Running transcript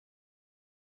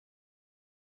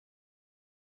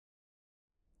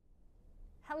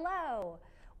Hello!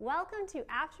 Welcome to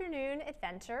Afternoon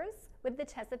Adventures with the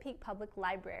Chesapeake Public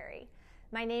Library.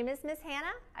 My name is Miss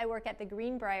Hannah. I work at the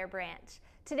Greenbrier branch.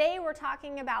 Today we're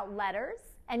talking about letters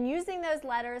and using those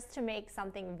letters to make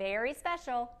something very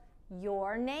special,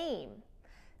 your name.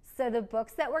 So the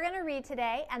books that we're going to read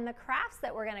today and the crafts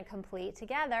that we're going to complete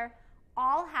together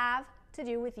all have to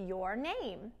do with your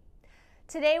name.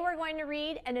 Today we're going to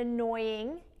read An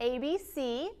Annoying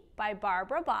ABC by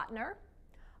Barbara Botner,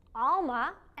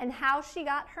 Alma and How She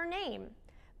Got Her Name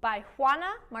by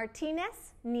Juana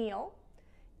Martinez Neal,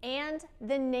 and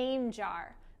The Name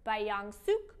Jar by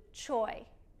Young-Suk Choi.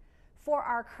 For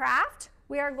our craft,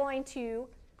 we are going to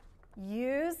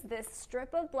use this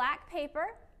strip of black paper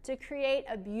to create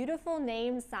a beautiful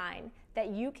name sign that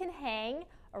you can hang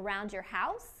around your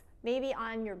house, maybe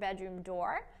on your bedroom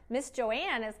door. Miss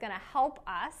Joanne is going to help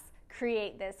us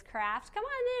create this craft. Come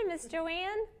on in, Miss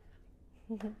Joanne.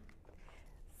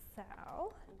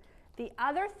 So, the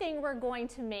other thing we're going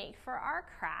to make for our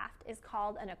craft is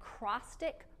called an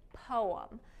acrostic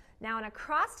poem. Now, an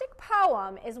acrostic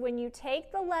poem is when you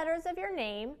take the letters of your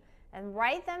name and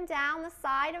write them down the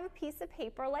side of a piece of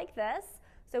paper like this.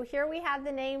 So here we have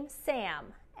the name Sam,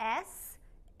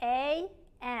 S-A-M.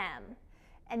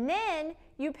 And then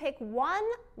you pick one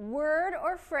word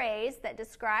or phrase that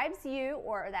describes you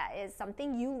or that is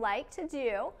something you like to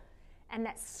do and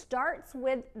that starts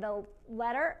with the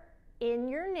letter in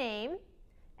your name,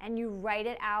 and you write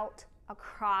it out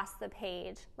across the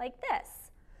page like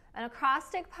this. An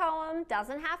acrostic poem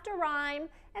doesn't have to rhyme, and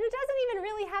it doesn't even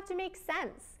really have to make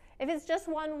sense. If it's just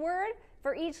one word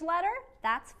for each letter,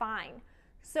 that's fine.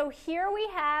 So here we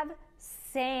have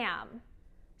Sam.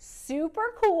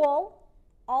 Super cool,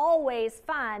 always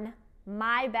fun,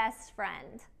 my best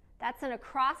friend. That's an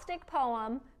acrostic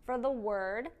poem for the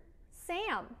word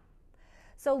Sam.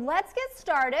 So let's get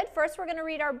started. First we're going to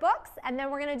read our books and then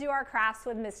we're going to do our crafts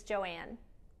with Miss Joanne.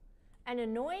 An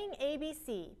Annoying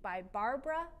ABC by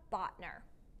Barbara Botner.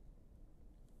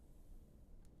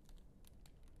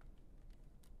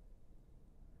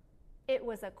 It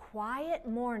was a quiet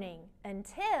morning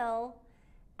until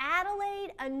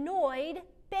Adelaide annoyed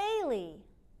Bailey.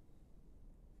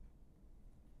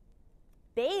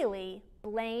 Bailey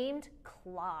blamed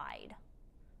Clyde.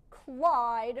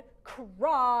 Clyde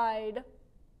cried.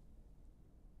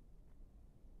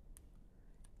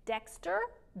 Dexter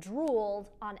drooled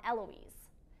on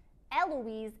Eloise.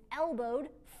 Eloise elbowed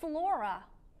Flora.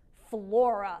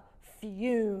 Flora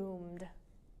fumed.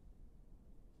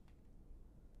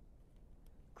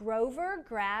 Grover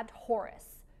grabbed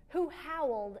Horace, who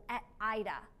howled at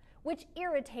Ida, which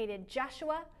irritated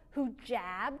Joshua, who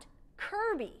jabbed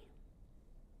Kirby.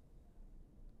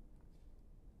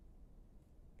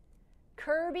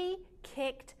 Kirby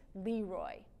kicked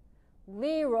Leroy.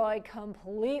 Leroy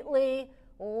completely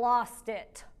lost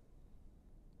it.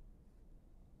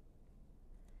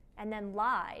 And then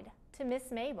lied to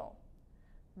Miss Mabel.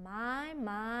 My,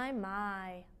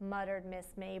 muttered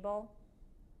Miss Mabel.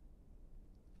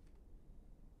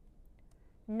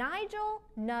 Nigel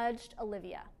nudged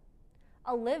Olivia.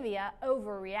 Olivia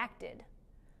overreacted.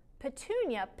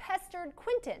 Petunia pestered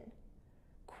Quentin.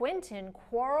 Quentin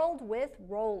quarreled with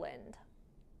Roland.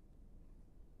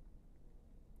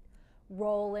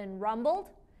 Roland rumbled.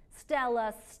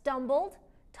 Stella stumbled,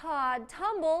 Todd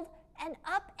tumbled, and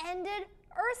upended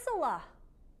Ursula.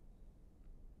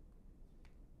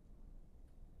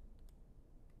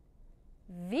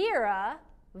 Vera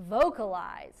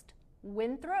vocalized.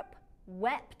 Winthrop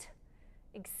wept.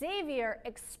 Xavier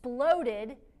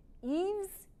exploded.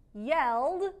 Eves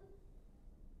yelled.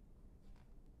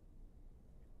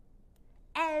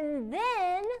 And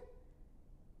then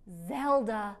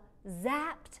Zelda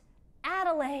zapped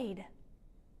Adelaide.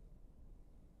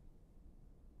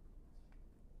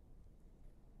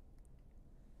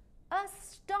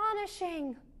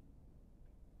 Astonishing!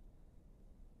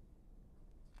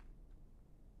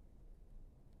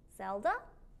 Zelda?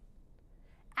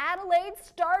 Adelaide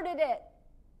started it.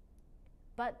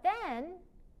 But then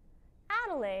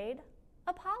Adelaide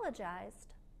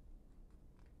apologized.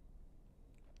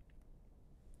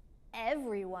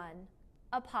 Everyone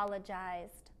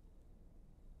apologized.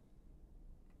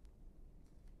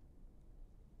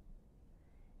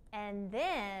 And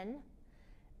then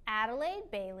Adelaide,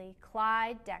 Bailey,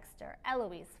 Clyde, Dexter,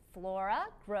 Eloise, Flora,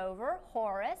 Grover,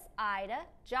 Horace, Ida,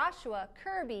 Joshua,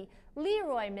 Kirby,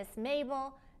 Leroy, Miss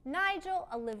Mabel, Nigel,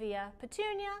 Olivia,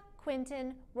 Petunia,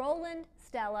 Quentin, Roland,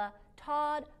 Stella,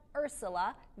 Todd,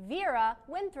 Ursula, Vera,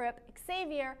 Winthrop,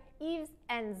 Xavier, Eves,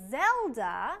 and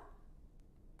Zelda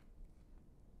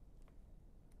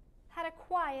had a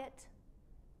quiet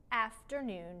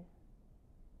afternoon.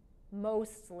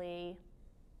 mostly.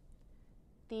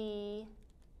 The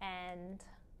end.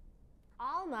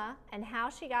 Alma and How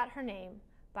She Got Her Name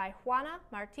by Juana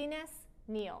Martinez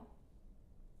Neal.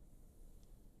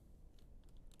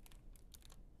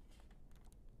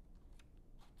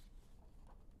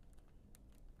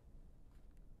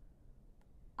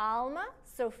 Alma,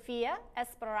 Sofia,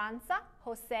 Esperanza,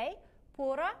 Jose,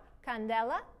 Pura,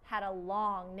 Candela had a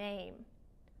long name.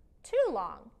 Too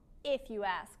long, if you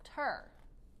asked her.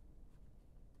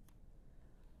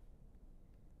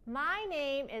 My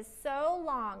name is so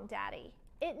long, Daddy.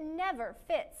 It never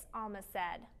fits, Alma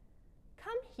said.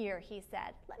 Come here, he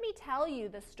said. Let me tell you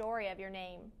the story of your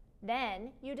name.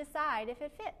 Then you decide if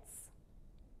it fits.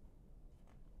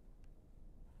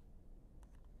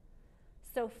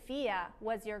 Sophia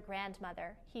was your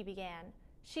grandmother, he began.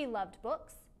 She loved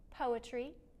books,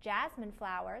 poetry, jasmine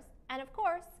flowers, and of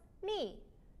course, me.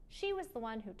 She was the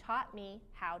one who taught me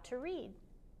how to read.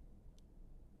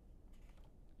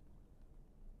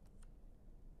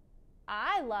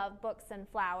 I love books and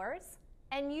flowers,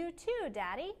 and you too,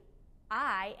 Daddy.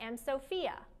 I am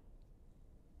Sophia.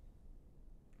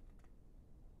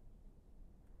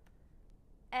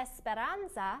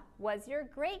 Esperanza was your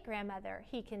great-grandmother,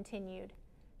 he continued.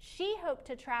 She hoped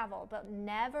to travel, but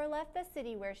never left the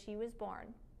city where she was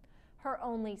born. Her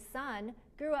only son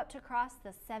grew up to cross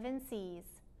the 7 seas.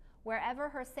 Wherever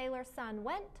her sailor son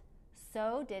went,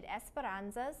 so did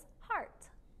Esperanza's heart.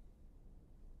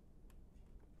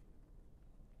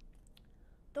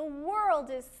 The world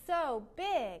is so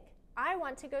big. I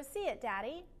want to go see it,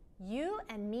 Daddy. You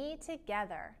and me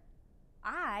together.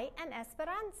 I am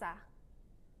Esperanza.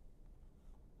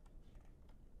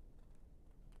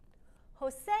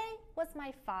 Jose was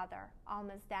my father,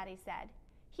 Alma's daddy said.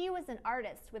 He was an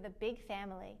artist with a big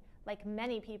family, like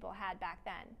many people had back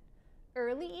then.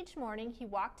 Early each morning, he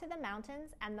walked to the mountains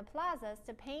and the plazas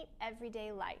to paint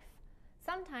everyday life.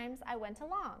 Sometimes I went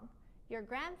along. Your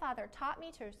grandfather taught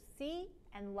me to see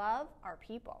and love our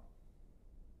people.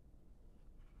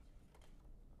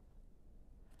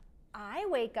 I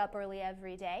wake up early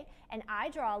every day, and I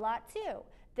draw a lot too.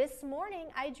 This morning,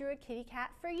 I drew a kitty cat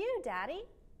for you, Daddy.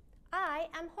 I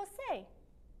am Jose.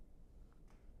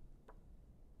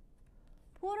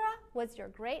 Pura was your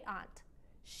great aunt.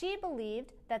 She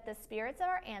believed that the spirits of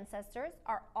our ancestors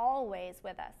are always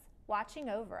with us, watching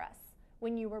over us.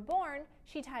 When you were born,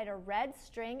 she tied a red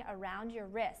string around your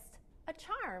wrist, a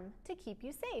charm to keep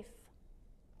you safe.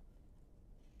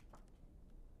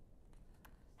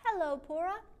 Hello,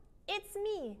 Pura. It's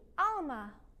me,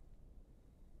 Alma.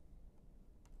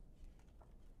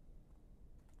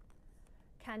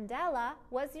 Candela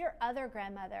was your other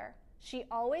grandmother. She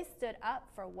always stood up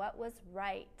for what was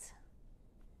right.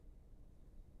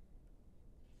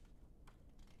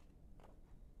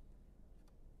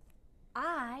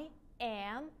 I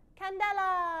am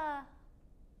Candela.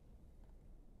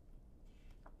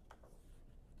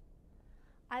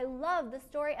 I love the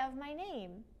story of my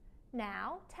name.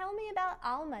 Now, tell me about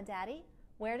Alma, Daddy.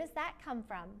 Where does that come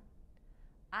from?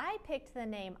 I picked the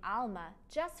name Alma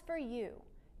just for you.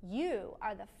 You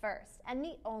are the first and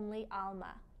the only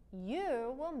Alma.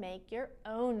 You will make your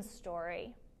own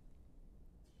story.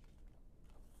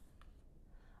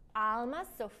 Alma,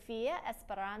 Sofia,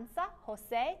 Esperanza,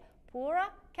 Jose, Pura,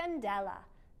 Candela.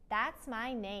 That's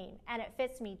my name, and it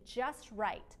fits me just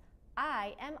right.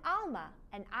 I am Alma,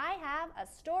 and I have a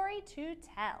story to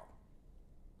tell.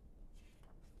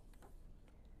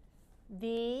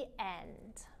 The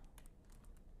end.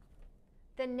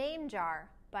 The Name Jar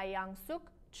by Young-suk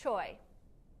Choi.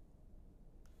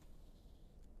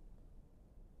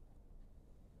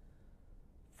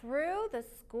 Through the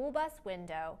school bus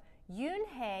window,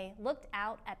 Yoon-hae looked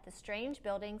out at the strange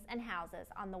buildings and houses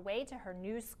on the way to her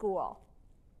new school.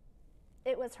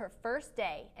 It was her first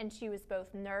day, and she was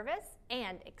both nervous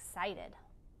and excited.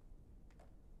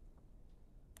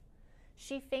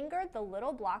 She fingered the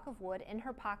little block of wood in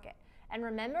her pocket and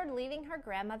remembered leaving her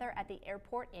grandmother at the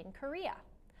airport in Korea.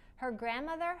 Her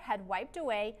grandmother had wiped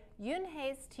away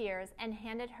Yoon-hae's tears and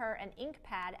handed her an ink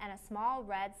pad and a small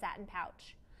red satin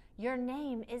pouch. "Your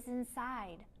name is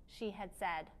inside," she had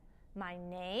said. "My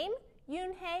name?"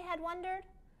 Yoon-hae had wondered.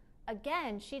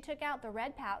 Again, she took out the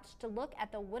red pouch to look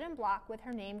at the wooden block with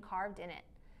her name carved in it.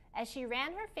 As she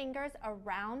ran her fingers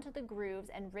around the grooves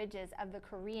and ridges of the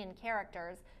Korean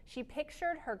characters, she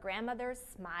pictured her grandmother's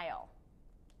smile.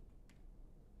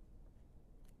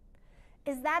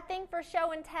 "Is that thing for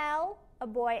show and tell?" a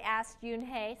boy asked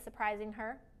Yoon-hae, surprising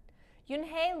her.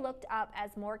 Yoon-hae looked up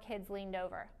as more kids leaned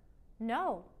over.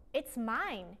 "No, it's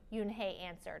mine," Yoon-hae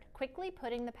answered, quickly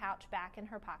putting the pouch back in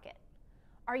her pocket.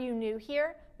 "Are you new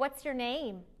here? What's your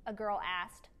name?" a girl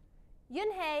asked.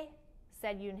 Yunhei,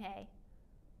 said Yunhei.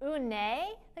 Nay?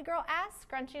 The girl asked,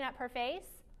 scrunching up her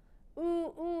face.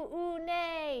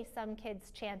 Nay, some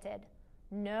kids chanted.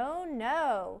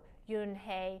 No,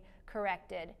 Yunhei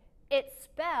corrected. It's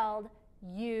spelled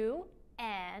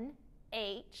Unhei.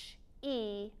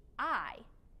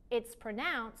 It's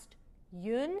pronounced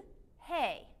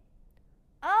Yunhei.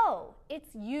 Oh,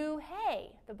 it's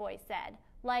you-hey, the boy said.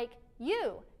 Like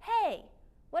you, hey.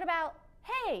 What about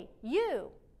hey,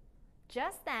 you?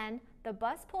 Just then, the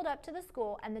bus pulled up to the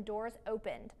school and the doors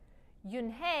opened.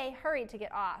 Yunhei hurried to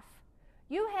get off.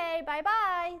 Yu-hey,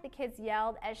 bye-bye, the kids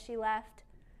yelled as she left.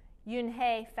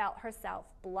 Yunhei felt herself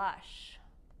blush.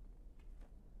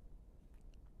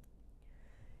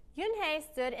 Yunhei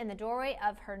stood in the doorway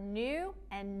of her new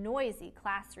and noisy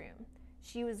classroom.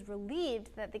 She was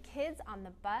relieved that the kids on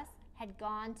the bus had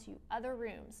gone to other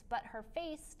rooms, but her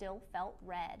face still felt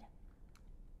red.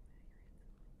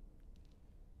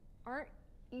 Aren't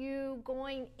you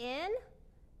going in?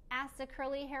 Asked a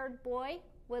curly-haired boy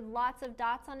with lots of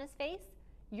dots on his face.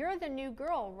 You're the new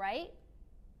girl, right?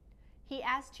 He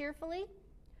asked cheerfully.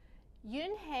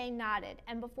 Yunhei nodded,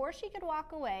 and before she could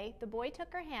walk away, the boy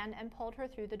took her hand and pulled her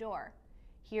through the door.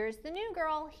 Here's the new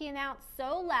girl, he announced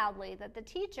so loudly that the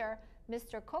teacher,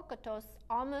 Mr. Kokotos,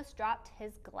 almost dropped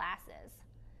his glasses.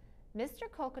 Mr.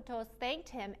 Kokotos thanked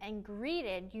him and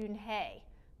greeted Yunhei.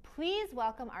 Please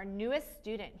welcome our newest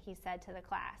student, he said to the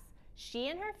class. She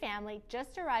and her family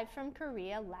just arrived from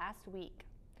Korea last week.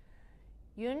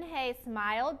 Yunhei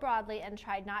smiled broadly and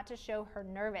tried not to show her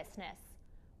nervousness.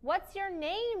 What's your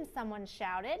name? Someone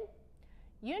shouted.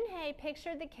 Yunhei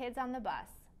pictured the kids on the bus.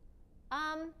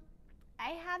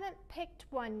 I haven't picked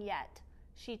one yet,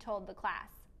 she told the class,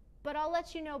 but I'll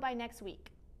let you know by next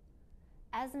week.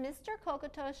 As Mr.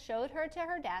 Kokotos showed her to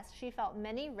her desk, she felt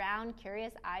many round,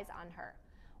 curious eyes on her.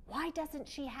 Why doesn't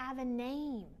she have a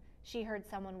name? She heard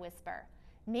someone whisper.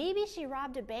 Maybe she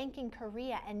robbed a bank in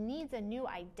Korea and needs a new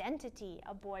identity,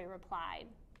 a boy replied.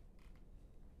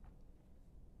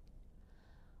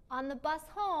 On the bus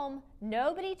home,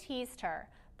 nobody teased her,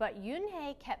 but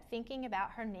Yunhei kept thinking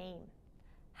about her name.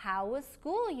 How was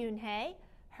school, Yunhei?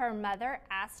 Her mother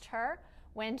asked her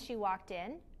when she walked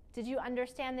in. Did you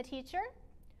understand the teacher?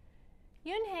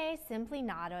 Yunhei simply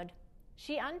nodded.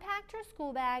 She unpacked her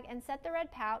school bag and set the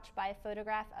red pouch by a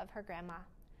photograph of her grandma.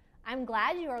 I'm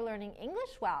glad you are learning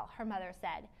English well, her mother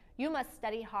said. You must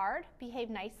study hard, behave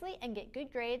nicely, and get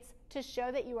good grades to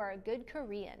show that you are a good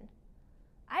Korean.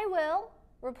 I will,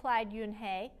 replied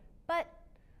Yunhei, but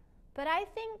I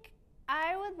think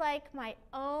I would like my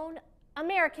own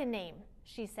American name,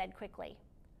 she said quickly.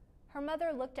 Her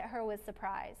mother looked at her with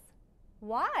surprise.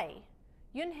 Why?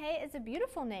 Yunhei is a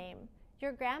beautiful name.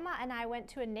 Your grandma and I went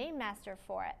to a name master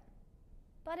for it.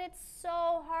 But it's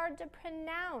so hard to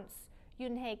pronounce,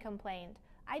 Yunhei complained.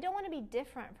 I don't want to be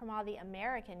different from all the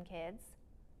American kids.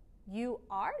 You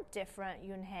are different,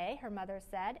 Yunhei, her mother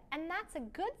said, and that's a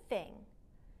good thing.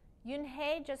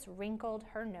 Yunhei just wrinkled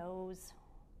her nose.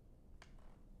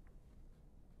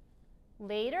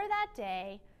 Later that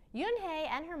day, Yunhei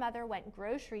and her mother went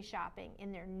grocery shopping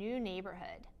in their new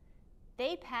neighborhood.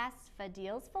 They passed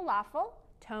Fadil's Falafel,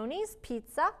 Tony's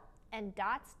Pizza, and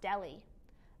Dot's Deli.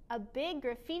 A big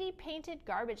graffiti-painted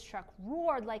garbage truck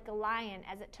roared like a lion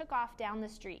as it took off down the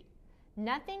street.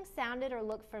 Nothing sounded or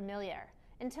looked familiar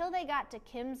until they got to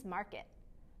Kim's Market.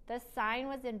 The sign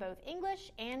was in both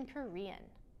English and Korean.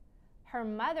 Her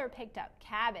mother picked up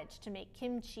cabbage to make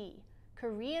kimchi,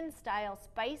 Korean-style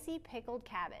spicy pickled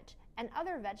cabbage, and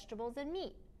other vegetables and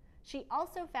meat. She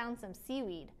also found some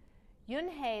seaweed,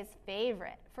 Yunhei's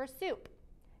favorite, for soup.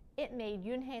 It made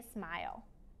Yunhei smile.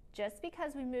 Just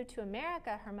because we moved to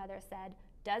America, her mother said,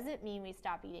 doesn't mean we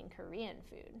stop eating Korean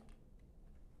food.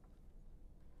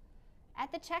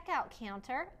 At the checkout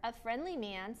counter, a friendly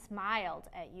man smiled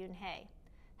at Yunhei.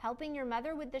 Helping your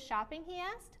mother with the shopping, he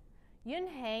asked.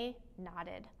 Yunhei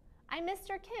nodded. I'm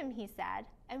Mr. Kim, he said.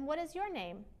 And what is your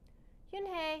name?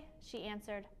 Yunhei, she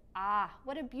answered. Ah,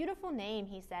 what a beautiful name,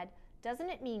 he said. Doesn't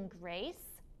it mean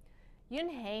grace?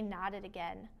 Yunhei nodded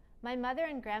again. My mother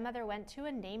and grandmother went to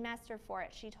a name master for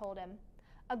it, she told him.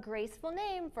 A graceful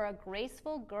name for a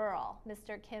graceful girl,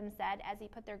 Mr. Kim said as he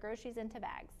put their groceries into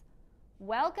bags.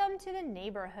 Welcome to the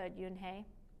neighborhood, Yunhei.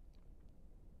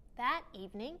 That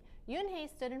evening, Yunhei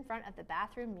stood in front of the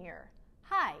bathroom mirror.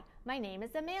 Hi, my name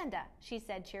is Amanda, she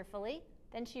said cheerfully.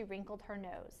 Then she wrinkled her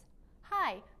nose.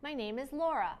 Hi, my name is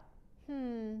Laura.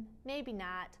 Maybe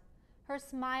not. Her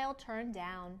smile turned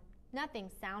down. Nothing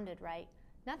sounded right.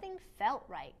 Nothing felt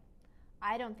right.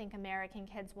 I don't think American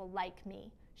kids will like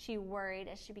me, she worried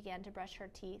as she began to brush her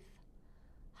teeth.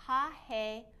 Ha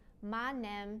he, ma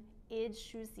nem id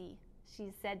shuzi,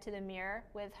 she said to the mirror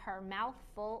with her mouth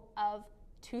full of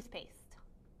toothpaste.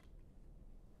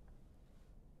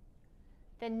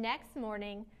 The next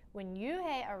morning, when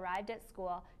Yuhei arrived at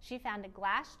school, she found a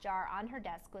glass jar on her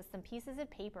desk with some pieces of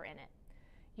paper in it.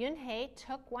 Yunhei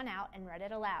took one out and read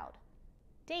it aloud.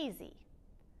 Daisy.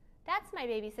 That's my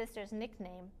baby sister's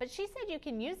nickname, but she said you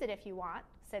can use it if you want,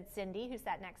 said Cindy, who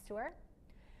sat next to her.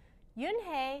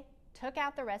 Yunhei took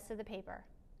out the rest of the paper.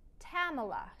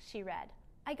 Tamala, she read.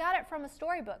 I got it from a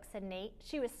storybook, said Nate.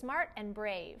 She was smart and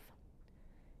brave.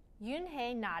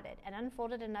 Yunhei nodded and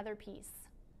unfolded another piece.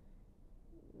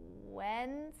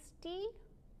 Wednesday?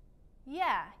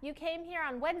 Yeah, you came here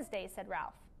on Wednesday, said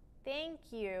Ralph. Thank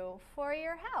you for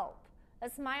your help. A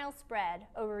smile spread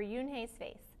over Yunhei's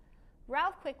face.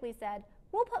 Ralph quickly said,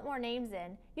 we'll put more names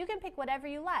in. You can pick whatever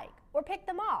you like, or pick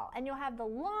them all, and you'll have the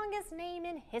longest name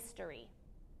in history.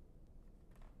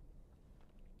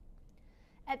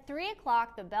 At 3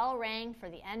 o'clock, the bell rang for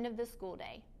the end of the school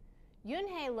day.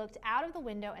 Yunhei looked out of the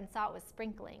window and saw it was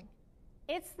sprinkling.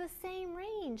 It's the same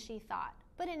rain, she thought,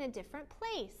 but in a different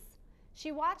place.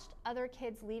 She watched other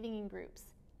kids leaving in groups.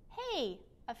 Hey,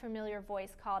 a familiar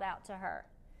voice called out to her.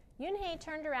 Yunhei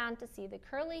turned around to see the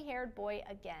curly-haired boy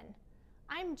again.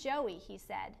 I'm Joey, he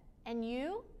said. And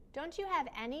you? Don't you have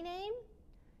any name?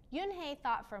 Yunhei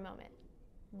thought for a moment.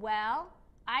 Well,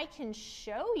 I can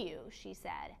show you, she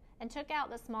said, and took out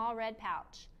the small red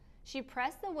pouch. She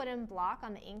pressed the wooden block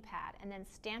on the ink pad and then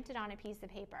stamped it on a piece of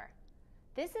paper.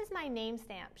 This is my name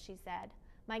stamp, she said.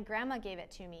 My grandma gave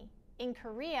it to me. In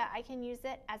Korea, I can use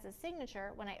it as a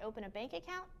signature when I open a bank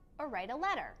account or write a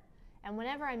letter. And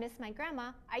whenever I miss my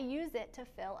grandma, I use it to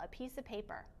fill a piece of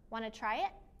paper. Want to try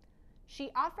it? She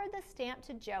offered the stamp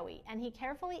to Joey, and he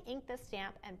carefully inked the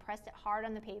stamp and pressed it hard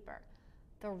on the paper.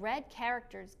 The red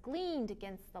characters gleamed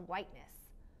against the whiteness.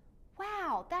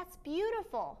 Wow, that's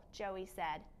beautiful, Joey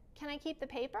said. Can I keep the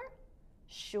paper?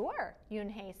 Sure,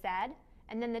 Yunhei said,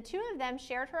 and then the two of them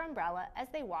shared her umbrella as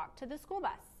they walked to the school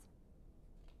bus.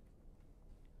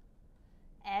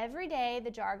 Every day, the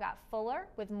jar got fuller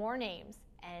with more names,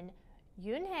 and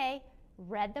Yunhei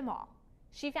read them all.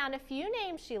 She found a few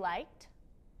names she liked.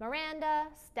 Miranda,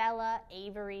 Stella,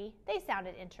 Avery. They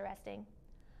sounded interesting.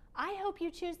 I hope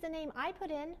you choose the name I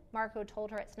put in, Marco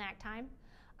told her at snack time.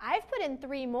 I've put in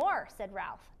 3 more, said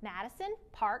Ralph. Madison,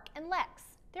 Park, and Lex.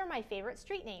 They're my favorite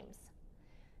street names.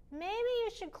 Maybe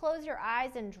you should close your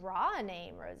eyes and draw a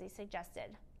name, Rosie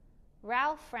suggested.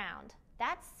 Ralph frowned.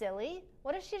 That's silly.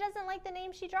 What if she doesn't like the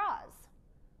name she draws?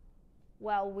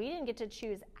 Well, we didn't get to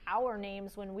choose our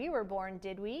names when we were born,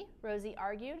 did we? Rosie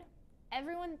argued.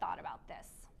 Everyone thought about this.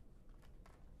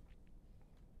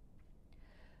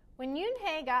 When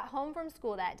Yunhei got home from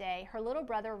school that day, her little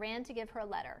brother ran to give her a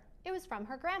letter. It was from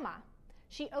her grandma.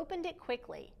 She opened it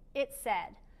quickly. It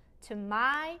said, To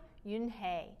my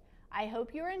Yunhei, I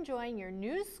hope you're enjoying your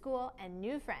new school and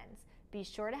new friends. Be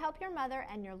sure to help your mother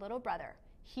and your little brother.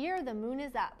 Here the moon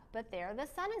is up, but there the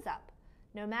sun is up.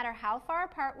 No matter how far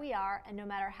apart we are, and no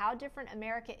matter how different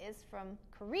America is from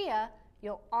Korea,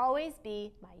 you'll always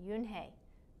be my Yunhei,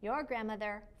 your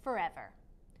grandmother forever.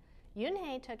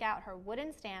 Yunhei took out her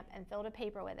wooden stamp and filled a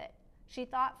paper with it. She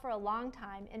thought for a long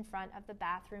time in front of the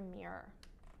bathroom mirror.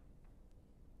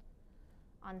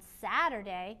 On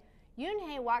Saturday,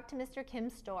 Yunhei walked to Mr.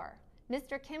 Kim's store.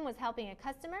 Mr. Kim was helping a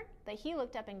customer, but he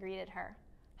looked up and greeted her.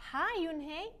 Hi,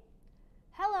 Yunhei.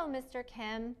 Hello, Mr.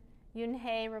 Kim,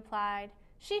 Yunhei replied.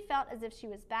 She felt as if she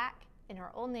was back in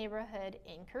her old neighborhood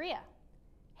in Korea.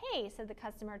 Hey, said the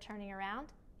customer, turning around.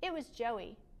 It was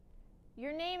Joey.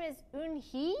 Your name is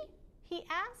Eun-hee? He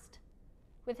asked,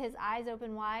 with his eyes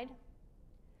open wide.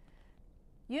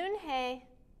 Yunhei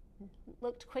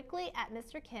looked quickly at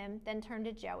Mr. Kim, then turned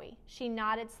to Joey. She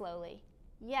nodded slowly.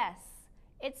 Yes,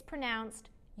 it's pronounced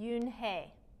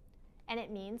Yunhei, and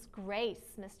it means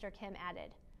grace, Mr. Kim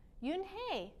added.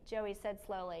 Yunhei, Joey said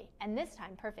slowly, and this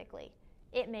time perfectly.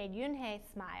 It made Yunhei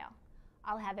smile.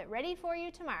 I'll have it ready for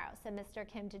you tomorrow, said Mr.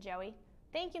 Kim to Joey.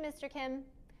 Thank you, Mr. Kim.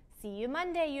 See you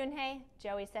Monday, Yunhei,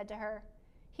 Joey said to her.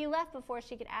 He left before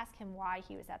she could ask him why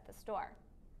he was at the store.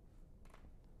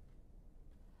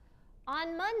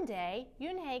 On Monday,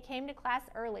 Yunhei came to class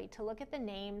early to look at the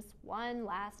names one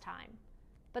last time.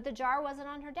 But the jar wasn't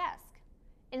on her desk.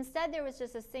 Instead, there was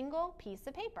just a single piece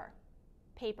of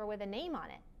paper with a name on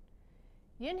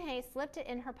it. Yunhei slipped it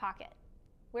in her pocket.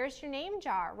 Where's your name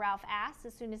jar? Ralph asked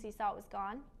as soon as he saw it was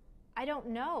gone. I don't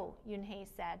know, Yunhei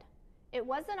said. It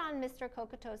wasn't on Mr.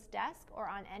 Kokoto's desk or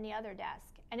on any other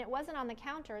desk, and it wasn't on the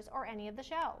counters or any of the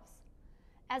shelves.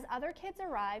 As other kids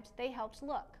arrived, they helped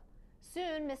look.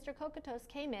 Soon, Mr. Kokotos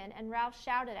came in and Ralph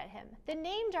shouted at him, The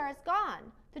name jar is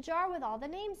gone! The jar with all the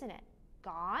names in it.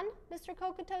 Gone? Mr.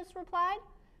 Cocotos replied.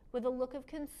 With a look of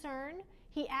concern,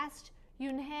 he asked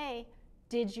Yoon-hae,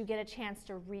 did you get a chance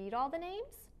to read all the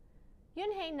names?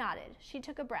 Yoon-hae nodded. She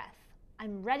took a breath.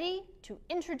 I'm ready to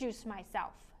introduce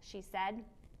myself, she said.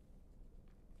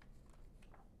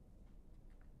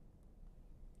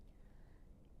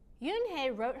 Yoon-hae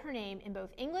wrote her name in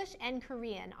both English and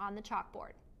Korean on the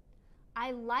chalkboard.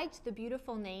 I liked the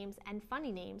beautiful names and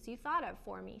funny names you thought of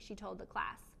for me, she told the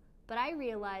class, but I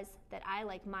realized that I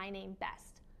like my name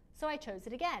best, so I chose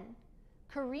it again.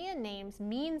 Korean names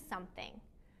mean something.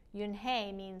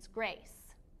 Yoon-hae means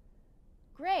grace.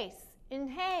 Grace,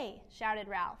 Yoon-hae, shouted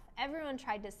Ralph. Everyone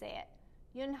tried to say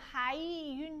it. Yoon-hae,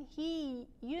 Yoon-hee,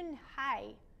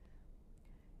 Yoon-hae.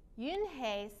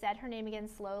 Yoon-hae said her name again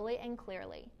slowly and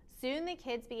clearly. Soon the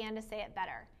kids began to say it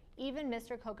better, even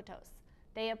Mr. Cocotos.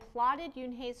 They applauded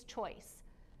Yoon-hae's choice.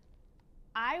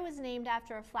 I was named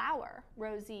after a flower,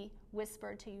 Rosie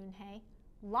whispered to Yoon-hae.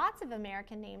 Lots of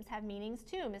American names have meanings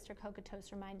too, Mr.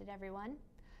 Cocotos reminded everyone.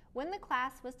 When the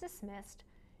class was dismissed,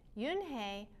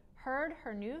 Yoon-hae heard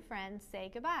her new friends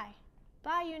say goodbye.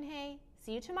 Bye, Yoon-hae.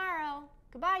 See you tomorrow.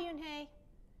 Goodbye, Yoon-hae.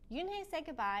 Yoon-hae said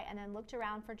goodbye and then looked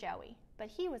around for Joey, but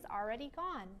he was already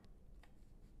gone.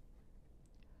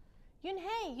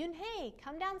 Yoon-hae, Yoon-hae,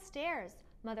 come downstairs,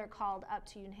 Mother called up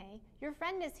to Yoon-hae. Your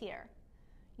friend is here.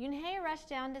 Yoon-hae rushed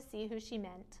down to see who she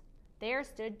meant. There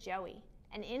stood Joey,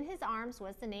 and in his arms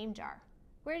was the name jar.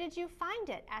 Where did you find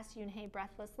it? Asked Yoon-hae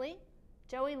breathlessly.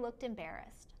 Joey looked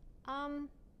embarrassed.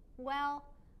 Well,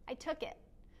 I took it,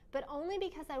 but only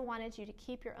because I wanted you to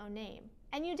keep your own name.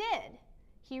 And you did.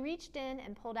 He reached in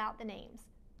and pulled out the names.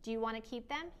 Do you want to keep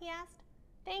them? He asked.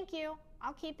 Thank you.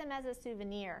 I'll keep them as a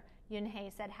souvenir,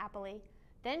 Yoon-hae said happily.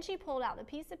 Then she pulled out the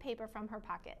piece of paper from her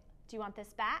pocket. Do you want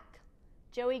this back?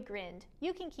 Joey grinned.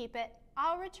 You can keep it.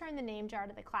 I'll return the name jar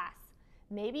to the class.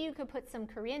 Maybe you could put some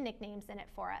Korean nicknames in it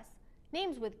for us.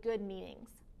 Names with good meanings.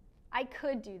 I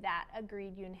could do that,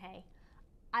 agreed Yoon-hae.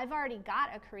 I've already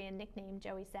got a Korean nickname,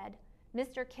 Joey said.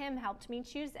 Mr. Kim helped me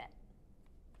choose it.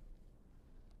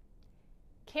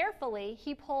 Carefully,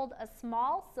 he pulled a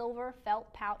small silver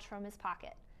felt pouch from his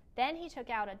pocket. Then he took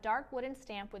out a dark wooden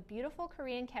stamp with beautiful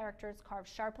Korean characters carved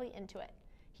sharply into it.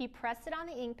 He pressed it on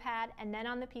the ink pad and then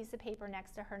on the piece of paper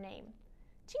next to her name.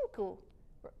 Chinku,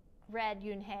 read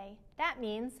Yoon-hae. That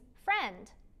means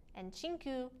friend. And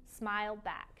Chinku smiled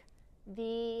back.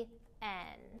 The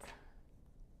end.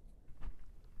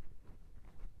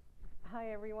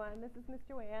 Hi everyone, this is Miss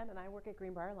Joanne and I work at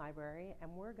Greenbrier Library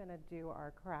and we're going to do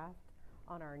our craft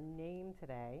on our name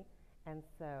today. And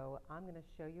so I'm going to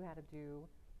show you how to do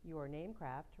your name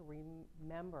craft to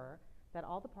remember that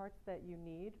all the parts that you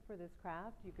need for this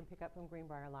craft you can pick up from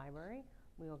Greenbrier Library.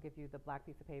 We will give you the black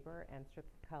piece of paper and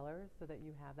strips of colors so that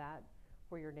you have that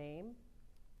for your name.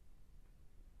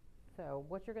 So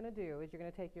what you're going to do is you're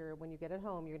going to take your, when you get it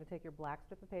home, you're going to take your black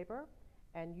strip of paper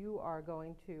and you are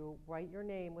going to write your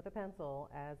name with a pencil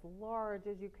as large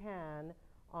as you can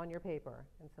on your paper.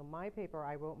 And so my paper,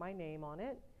 I wrote my name on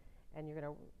it, and you're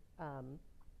going to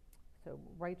so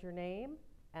write your name,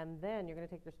 and then you're going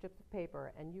to take your strips of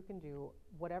paper, and you can do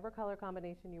whatever color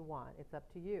combination you want. It's up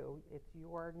to you. It's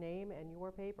your name and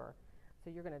your paper. So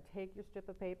you're going to take your strip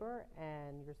of paper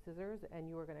and your scissors, and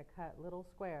you are going to cut little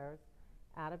squares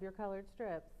out of your colored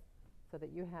strips so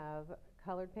that you have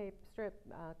colored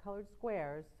colored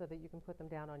squares so that you can put them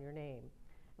down on your name.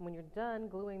 And when you're done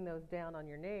gluing those down on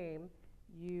your name,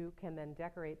 you can then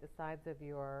decorate the sides of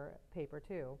your paper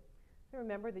too. So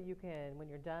remember that you can, when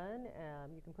you're done,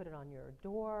 you can put it on your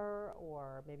door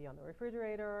or maybe on the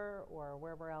refrigerator or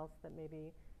wherever else that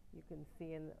maybe you can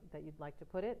see that you'd like to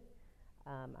put it.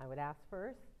 I would ask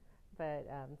first, but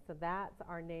so that's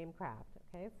our name craft,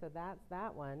 okay? So that's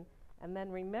that one. And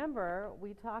then remember,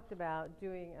 we talked about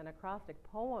doing an acrostic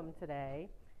poem today,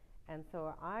 and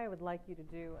so I would like you to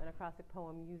do an acrostic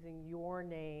poem using your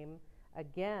name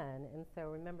again. And so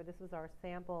remember, this was our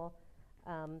sample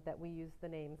that we used the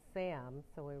name Sam.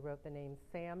 So we wrote the name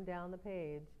Sam down the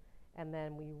page, and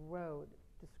then we wrote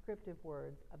descriptive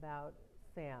words about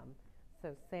Sam.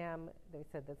 So Sam, they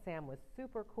said that Sam was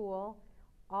super cool,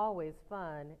 always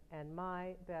fun, and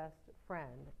my best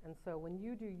friend. And so when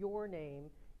you do your name,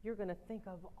 you're going to think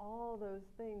of all those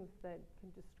things that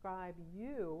can describe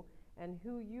you and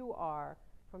who you are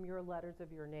from your letters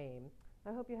of your name.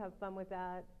 I hope you have fun with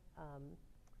that.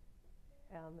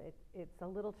 It's a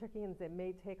little tricky and it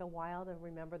may take a while to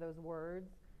remember those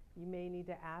words. You may need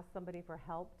to ask somebody for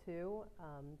help too,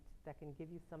 that can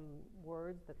give you some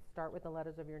words that start with the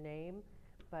letters of your name.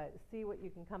 But see what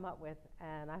you can come up with,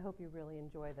 and I hope you really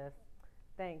enjoy this.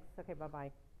 Thanks. Okay,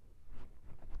 bye-bye.